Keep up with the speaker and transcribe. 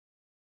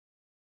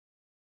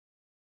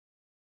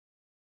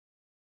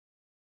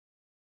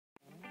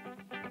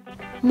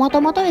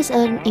Moto-Moto is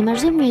an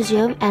immersive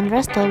museum and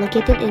resto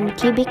located in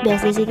Cubic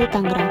BSD City,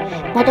 Tangerang.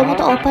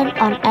 Moto-Moto opened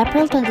on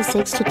April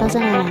 26,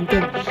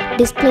 2019.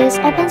 This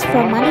place opens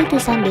from Monday to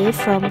Sunday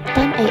from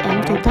 10 a.m.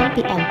 to 10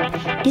 p.m.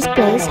 This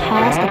place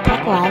has a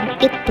tagline,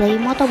 Eat, Play,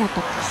 Moto-Moto.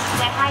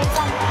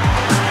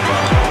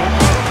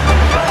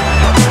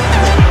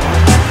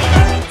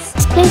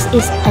 This place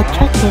is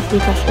attractive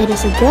because it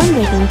is a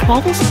groundbreaking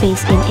creative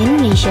space in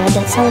Indonesia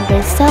that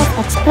celebrates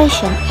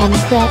self-expression and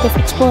creative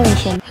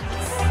exploration.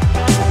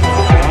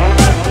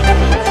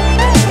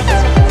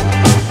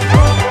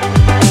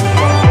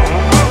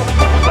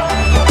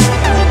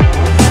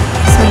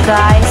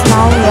 Guys,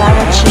 now we are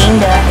watching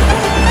the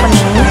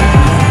opening.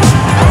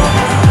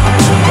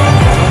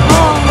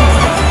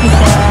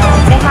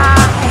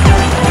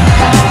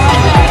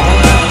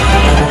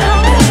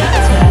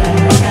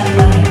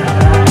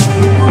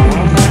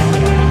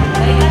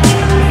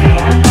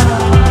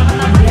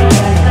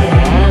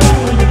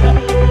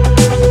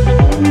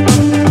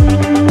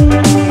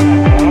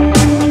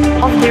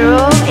 Of the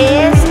room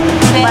is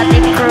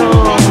batik room.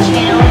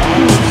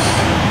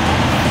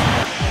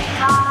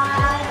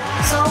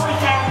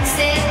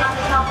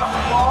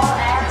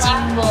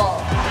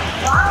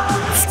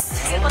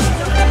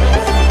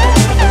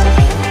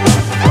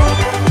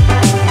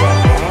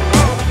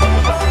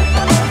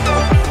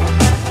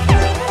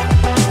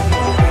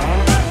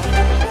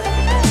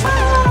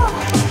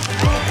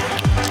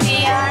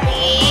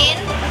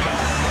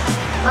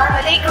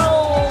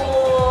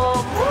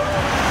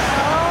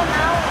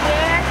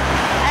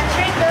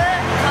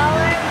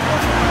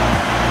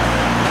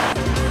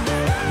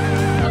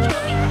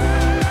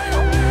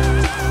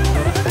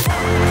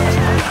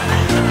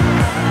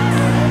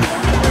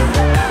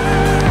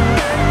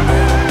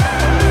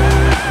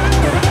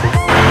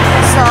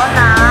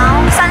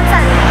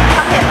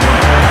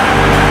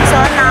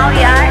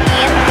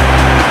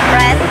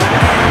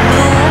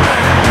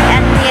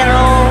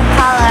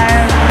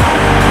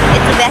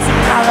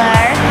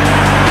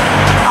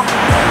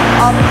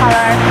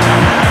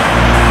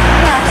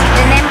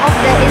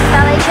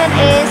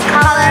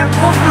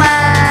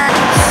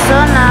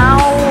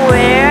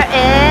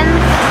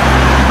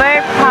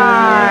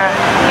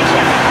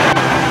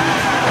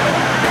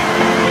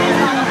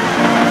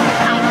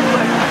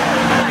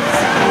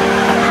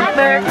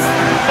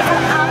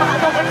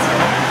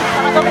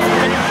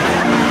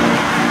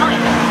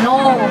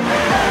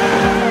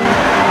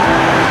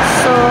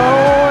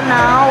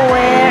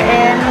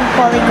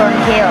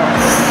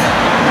 Hills.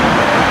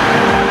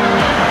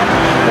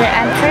 We're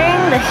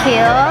entering the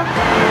hill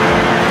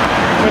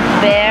with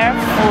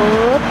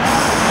barefoot.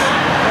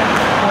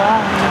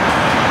 Wow.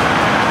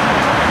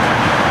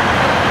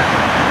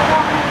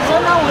 So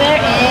now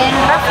we're in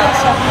Raffles.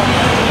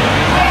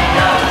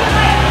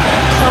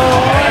 So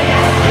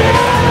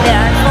there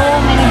are so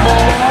many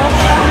balls.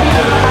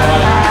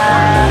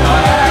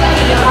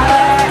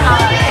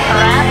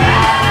 Red and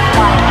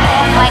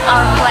white, like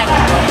our flag,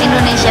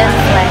 Indonesian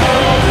flag.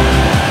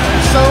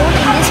 So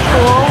in this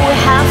pool we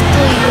have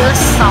to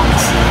use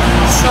socks.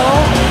 So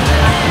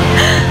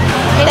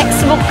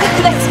textbook.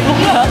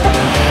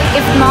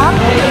 If not,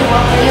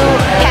 you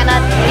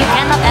cannot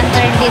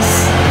enter this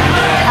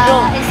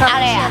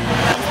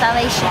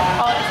installation.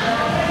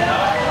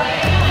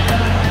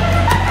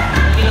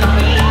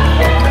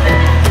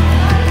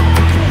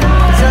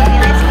 So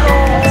let's go.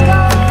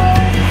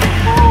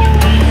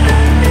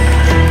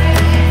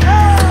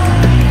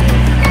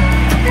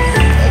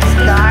 It's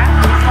dark.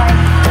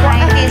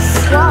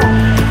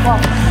 Wow,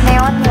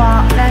 neon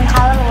dan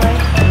colorway.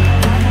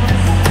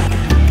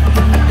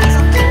 It's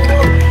so cute.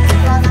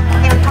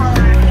 Neon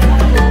color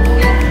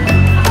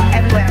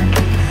everywhere.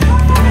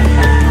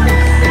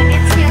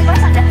 It's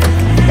universal.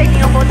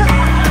 Taking a photo.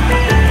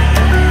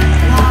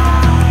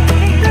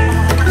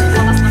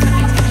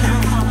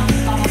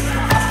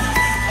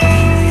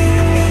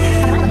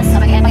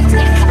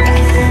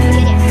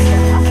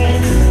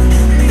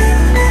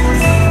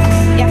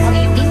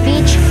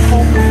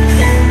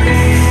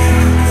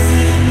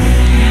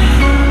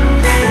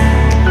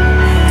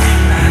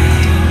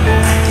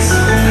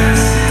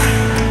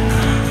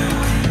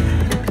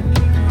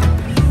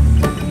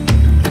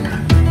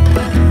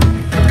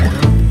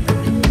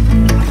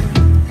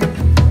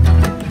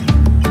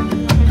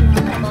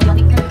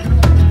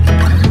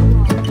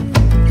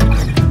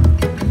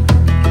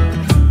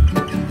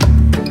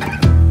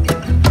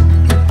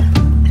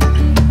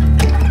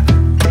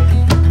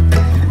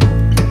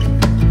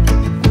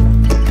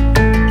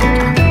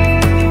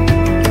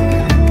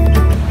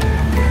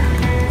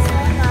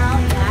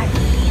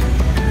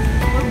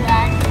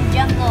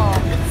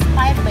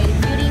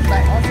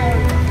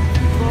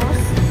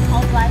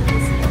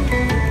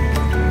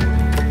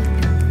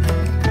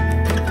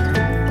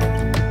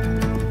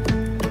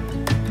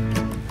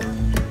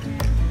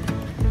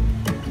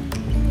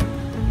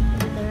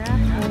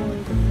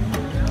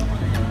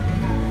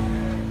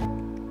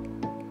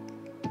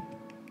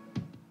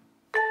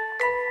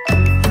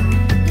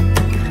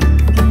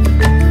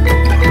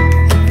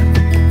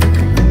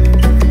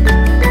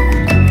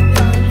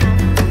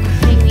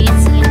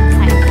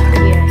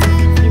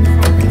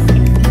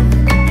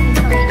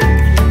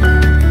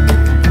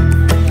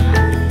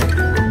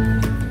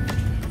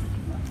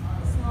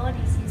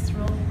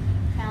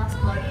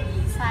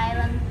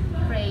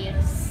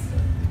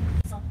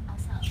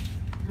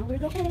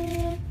 Wow,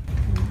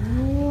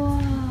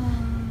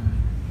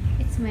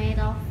 it's made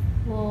of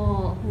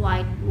wool,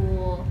 white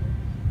wool.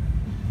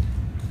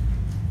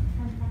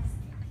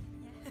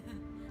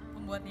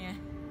 Pembuatnya.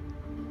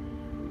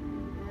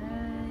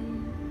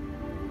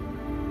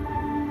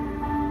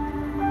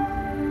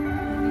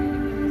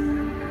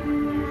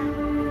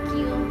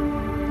 Cute.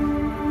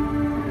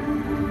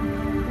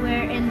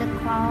 We're in the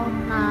cloud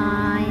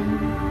nine.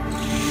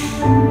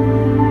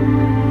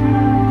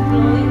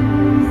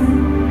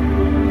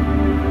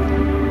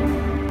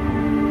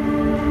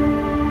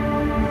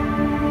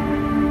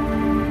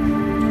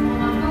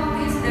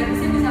 Dari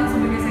sini bisa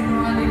langsung bergeser ke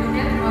ruangan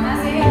berikutnya. Terima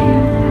kasih.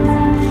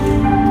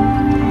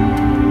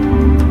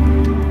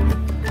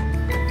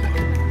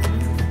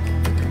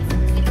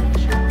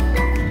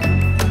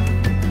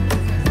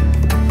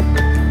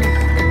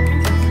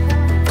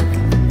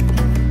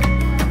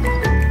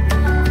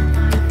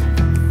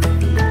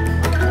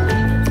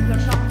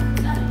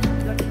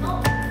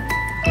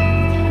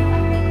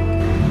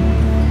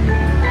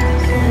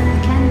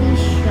 Candy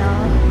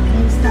shop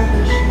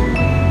installation.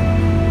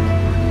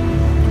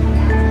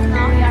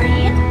 Now we are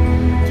in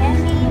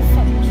candy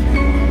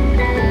factory.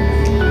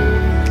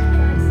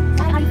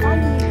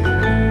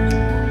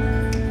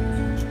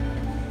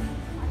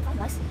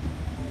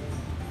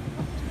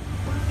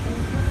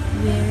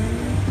 Where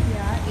we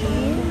are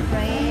in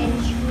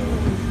French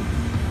room.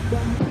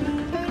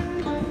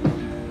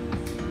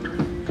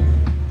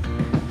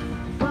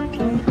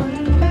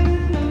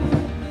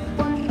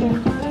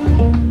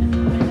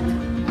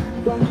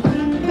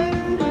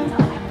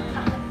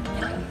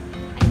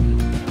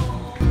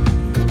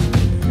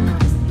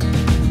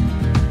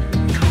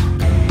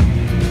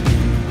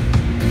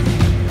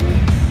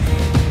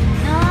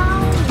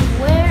 Now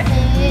we're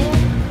in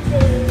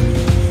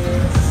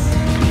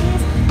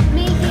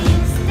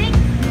making stick,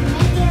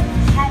 make it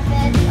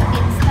happen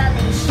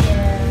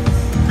installation.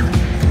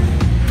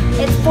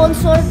 It's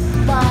sponsored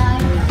by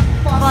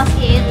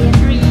Post-it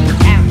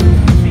 3M.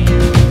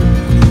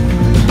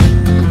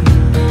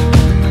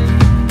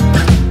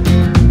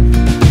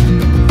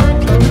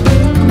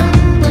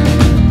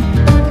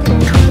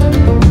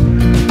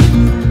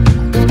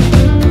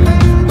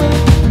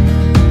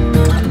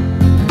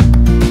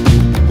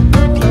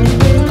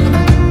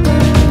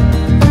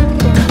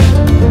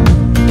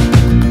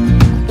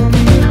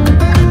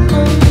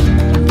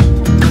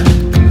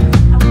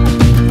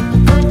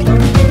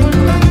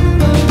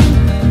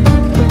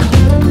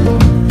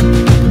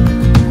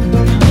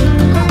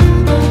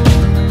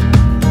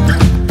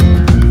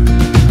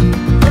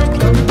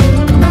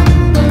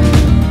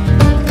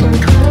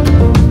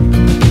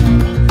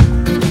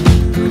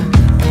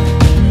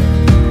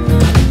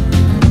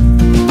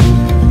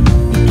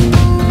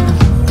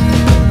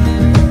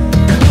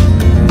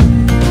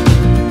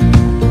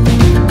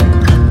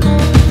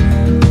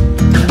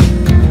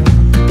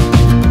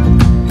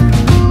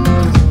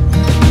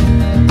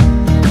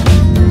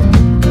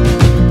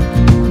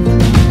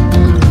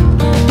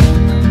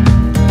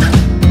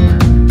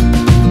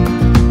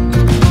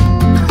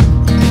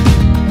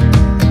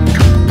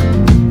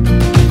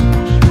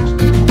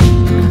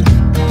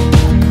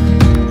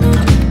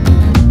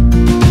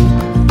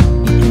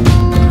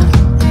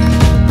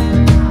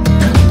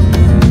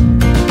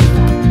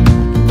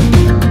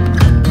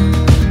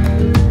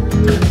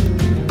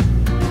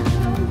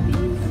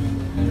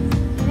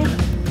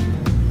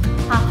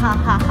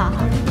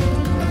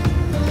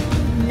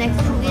 Next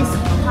to this,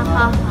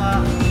 haha.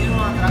 Ini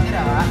ruangan terakhir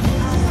ya, Pak.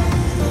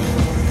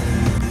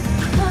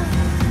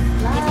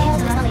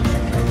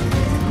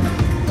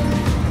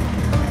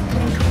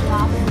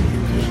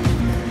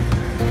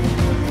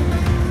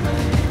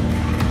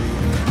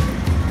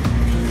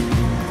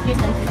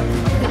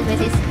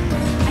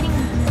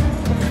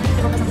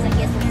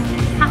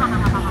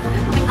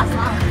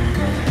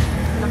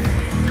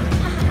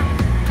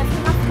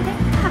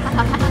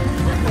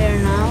 We're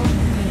now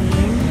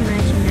in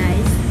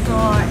merchandise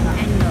store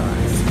and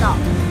stop.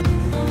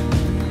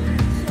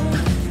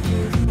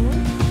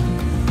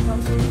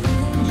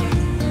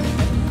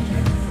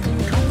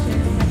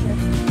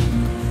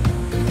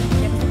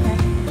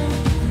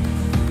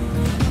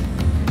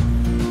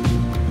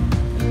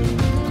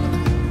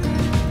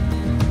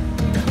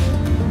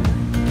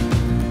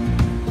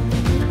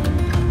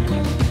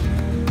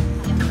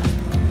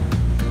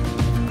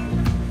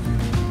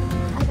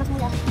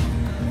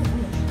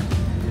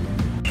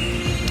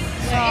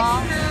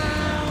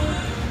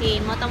 Di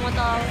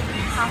Moto-Moto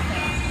Cafe.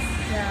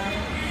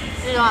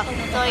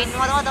 So in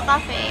Moto-Moto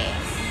Cafe.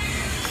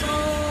 So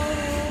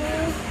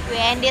we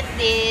ended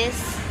this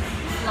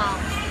vlog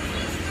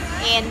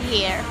in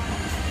here.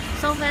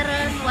 So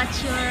Verren,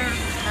 what's your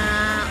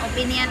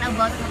opinion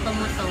about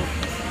Moto-Moto?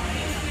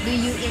 Do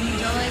you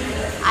enjoy?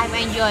 I'm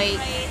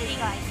enjoying.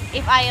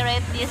 If I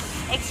rate this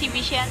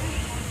exhibition,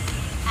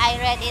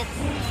 I rate it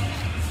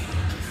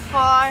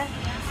 4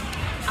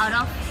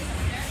 Out of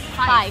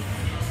 5.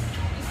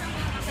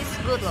 It's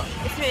good loh.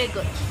 It's really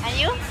good. And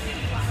you?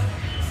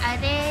 I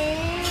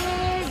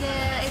think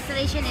the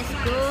installation is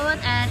good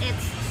and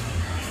it's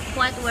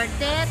quite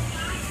worth it.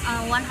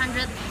 100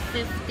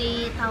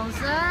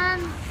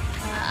 50,000.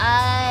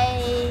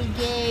 I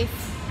gave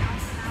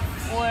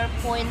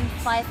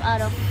 4.5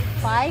 out of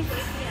 5.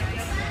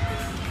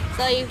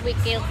 So if we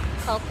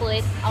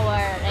calculate our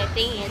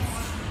rating, it's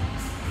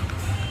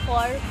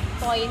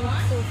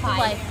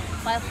 4.25.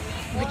 5.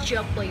 Good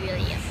job, Boy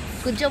William.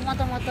 Good job,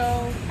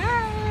 Moto-Moto.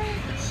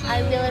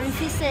 I will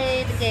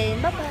revisit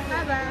again. Bye bye.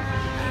 Bye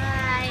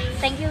bye.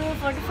 Thank you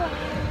for the phone.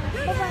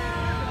 Bye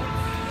bye.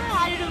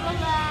 Aduh, bye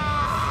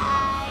bye.